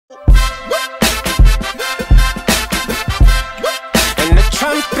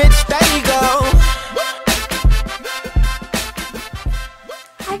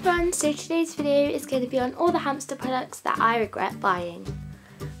Today's video is going to be on all the hamster products that I regret buying.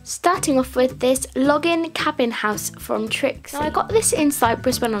 Starting off with this login cabin house from Trixie. Now I got this in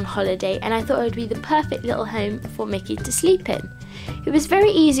Cyprus when on holiday and I thought it would be the perfect little home for Mickey to sleep in. It was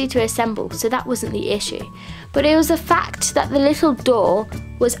very easy to assemble, so that wasn't the issue, but it was the fact that the little door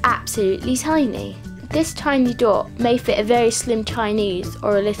was absolutely tiny. This tiny door may fit a very slim Chinese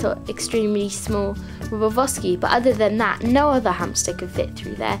or a little extremely small Robovoski, but other than that, no other hamster could fit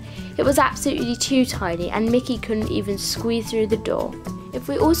through there. It was absolutely too tiny and Mickey couldn't even squeeze through the door. If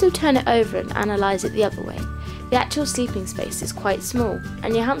we also turn it over and analyse it the other way, the actual sleeping space is quite small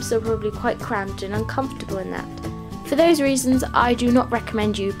and your hamster are probably quite cramped and uncomfortable in that. For those reasons, I do not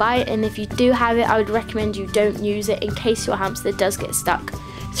recommend you buy it, and if you do have it, I would recommend you don't use it in case your hamster does get stuck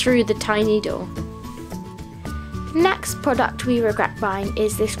through the tiny door. The next product we regret buying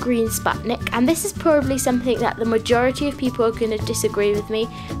is this green Sputnik, and this is probably something that the majority of people are going to disagree with me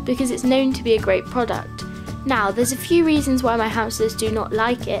because it's known to be a great product. Now, there's a few reasons why my hamsters do not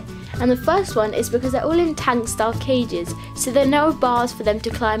like it, and the first one is because they're all in tank style cages, so there are no bars for them to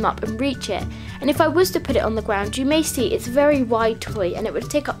climb up and reach it. And if I was to put it on the ground, you may see it's a very wide toy and it would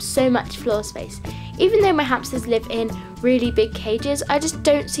take up so much floor space. Even though my hamsters live in really big cages, I just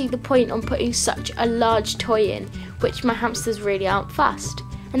don't see the point on putting such a large toy in, which my hamsters really aren't fussed.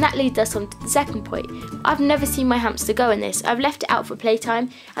 And that leads us on to the second point. I've never seen my hamster go in this. I've left it out for playtime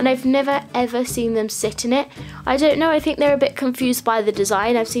and I've never ever seen them sit in it. I don't know, I think they're a bit confused by the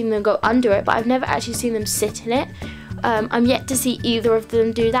design. I've seen them go under it, but I've never actually seen them sit in it. I'm yet to see either of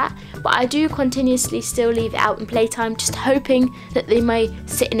them do that, but I do continuously still leave it out in playtime, just hoping that they may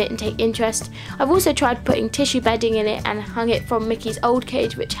sit in it and take interest. I've also tried putting tissue bedding in it and hung it from Mickey's old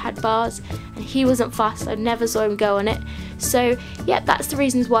cage, which had bars, and he wasn't fussed. I never saw him go on it. So yeah, that's the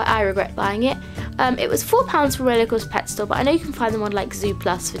reasons why I regret buying it. It was £4 from my local pet store, but I know you can find them on like Zoo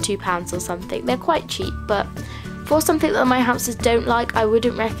Plus for £2 or something. They're quite cheap, but for something that my hamsters don't like, I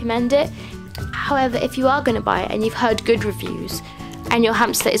wouldn't recommend it. However, if you are going to buy it and you've heard good reviews and your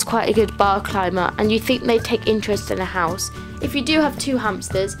hamster is quite a good bar climber and you think they take interest in a house, if you do have two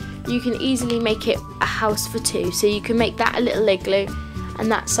hamsters, you can easily make it a house for two. So you can make that a little igloo, and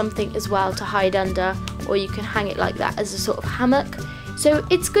that's something as well to hide under, or you can hang it like that as a sort of hammock. So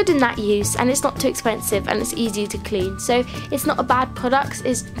it's good in that use, and it's not too expensive and it's easy to clean. So it's not a bad product,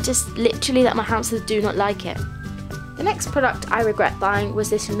 it's just literally that my hamsters do not like it. The next product I regret buying was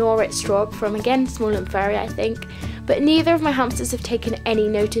this Norwich straw from, again, Small and Furry, I think, but neither of my hamsters have taken any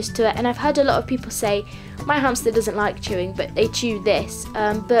notice to it, and I've heard a lot of people say my hamster doesn't like chewing, but they chew this,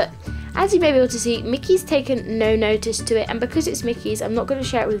 but as you may be able to see, Mickey's taken no notice to it, and because it's Mickey's, I'm not going to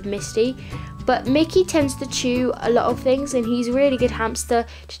share it with Misty, but Mickey tends to chew a lot of things and he's a really good hamster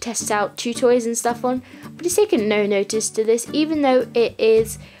to test out chew toys and stuff on, but he's taken no notice to this, even though it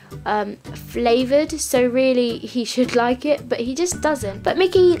is flavoured, so really he should like it, but he just doesn't. But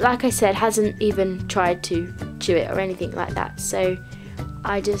Mickey, like I said, hasn't even tried to chew it or anything like that, so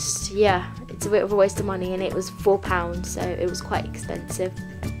I just, yeah, it's a bit of a waste of money, and it was £4, so it was quite expensive.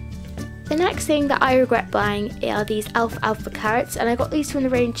 The next thing that I regret buying are these Alpha carrots, and I got these from the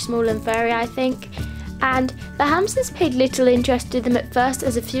range Small and Furry, I think, and the hamsters paid little interest to them at first,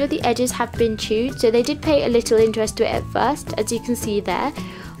 as a few of the edges have been chewed, so they did pay a little interest to it at first, as you can see there.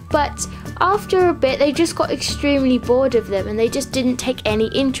 But after a bit, they just got extremely bored of them and they just didn't take any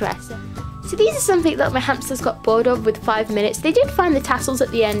interest. So these are something that my hamsters got bored of with 5 minutes. They did find the tassels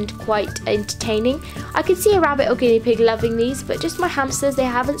at the end quite entertaining. I could see a rabbit or guinea pig loving these, but just my hamsters, they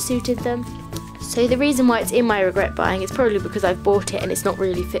haven't suited them. So the reason why it's in my regret buying is probably because I've bought it and it's not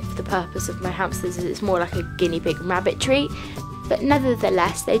really fit for the purpose of my hamsters, as it's more like a guinea pig and rabbit treat. But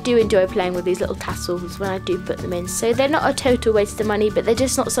nevertheless, they do enjoy playing with these little tassels when I do put them in. So they're not a total waste of money, but they're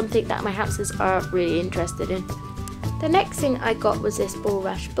just not something that my hamsters are really interested in. The next thing I got was this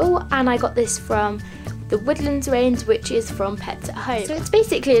Bulrush ball, and I got this from the Woodlands range, which is from Pets at Home. So it's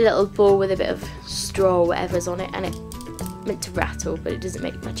basically a little ball with a bit of straw or whatever's on it, and it's meant to rattle, but it doesn't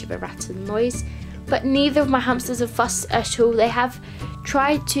make much of a rattling noise. But neither of my hamsters are fussed at all. They have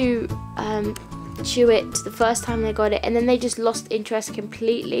tried to chew it the first time they got it, and then they just lost interest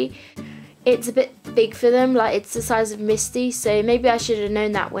completely. It's a bit big for them, like it's the size of Misty, so maybe I should have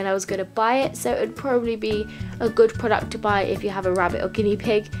known that when I was going to buy it. So it would probably be a good product to buy if you have a rabbit or guinea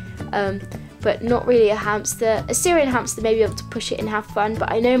pig, but not really a hamster. A Syrian hamster may be able to push it and have fun,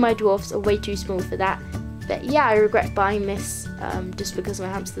 but I know my dwarfs are way too small for that. But yeah, I regret buying this just because my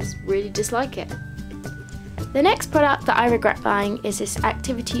hamsters really dislike it. The next product that I regret buying is this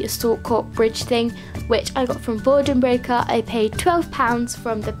Activity Assault Corp bridge thing, which I got from Boredom Breaker. I paid £12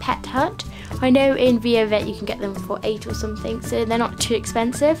 from the Pet Hut. I know in Via Vet you can get them for £8 or something, so they're not too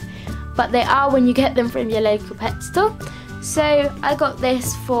expensive. but they are when you get them from your local pet store. So I got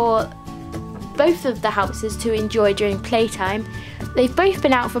this for both of the hamsters to enjoy during playtime. They've both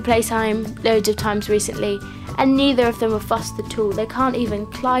been out for playtime loads of times recently, and neither of them are fussed at all. They can't even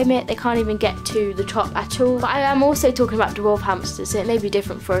climb it, they can't even get to the top at all. But I am also talking about dwarf hamsters, so it may be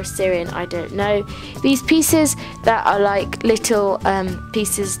different for a Syrian, I don't know. These pieces that are like little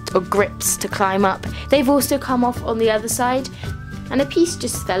pieces or grips to climb up, they've also come off on the other side, and a piece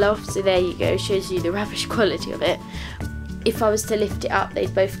just fell off, so there you go, shows you the rubbish quality of it. If I was to lift it up,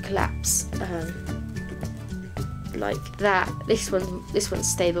 they'd both collapse like that. This one's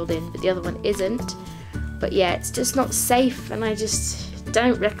stabled in, but the other one isn't. But yeah, it's just not safe, and I just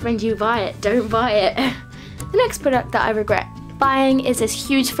don't recommend you buy it. Don't buy it. The next product that I regret buying is this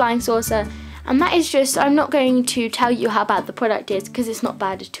huge flying saucer, and that is just, I'm not going to tell you how bad the product is because it's not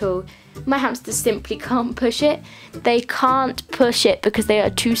bad at all. My hamsters simply can't push it. They can't push it because they are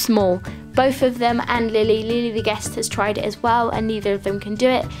too small. Both of them and Lily the guest has tried it as well, and neither of them can do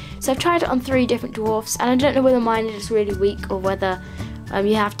it. So I've tried it on 3 different dwarfs, and I don't know whether mine is really weak or whether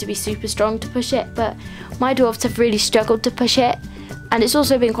you have to be super strong to push it, but my dwarfs have really struggled to push it, and it's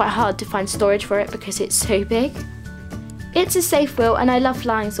also been quite hard to find storage for it because it's so big. It's a safe wheel, and I love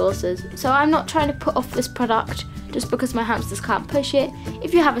flying saucers, so I'm not trying to put off this product just because my hamsters can't push it.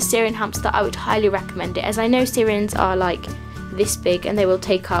 If you have a Syrian hamster, I would highly recommend it, as I know Syrians are like this big and they will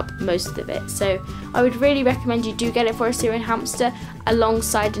take up most of it. So I would really recommend you do get it for a Syrian hamster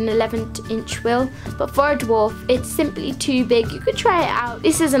alongside an 11-inch wheel, but for a dwarf it's simply too big. You could try it out.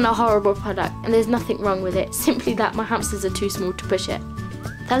 This isn't a horrible product and there's nothing wrong with it, simply that my hamsters are too small to push it.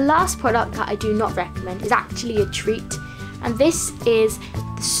 The last product that I do not recommend is actually a treat, and this is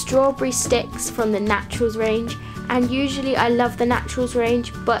the strawberry sticks from the Naturals range. And usually I love the Naturals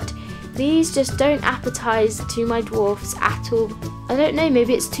range, but these just don't appetise to my dwarfs at all. I don't know,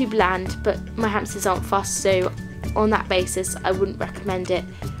 maybe it's too bland, but my hamsters aren't fussed, so on that basis I wouldn't recommend it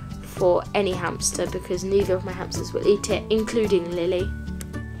for any hamster because neither of my hamsters will eat it, including Lily.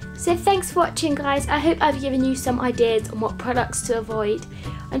 So thanks for watching, guys. I hope I've given you some ideas on what products to avoid.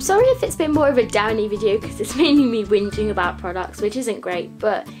 I'm sorry if it's been more of a downy video because it's mainly me whinging about products, which isn't great,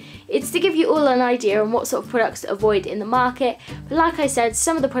 but it's to give you all an idea on what sort of products to avoid in the market. But like I said,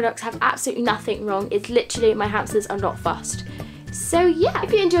 some of the products have absolutely nothing wrong. It's literally my hamsters are not fussed. So yeah,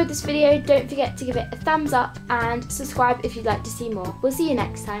 if you enjoyed this video, don't forget to give it a thumbs up and subscribe if you'd like to see more. We'll see you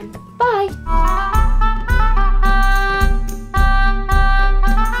next time. Bye!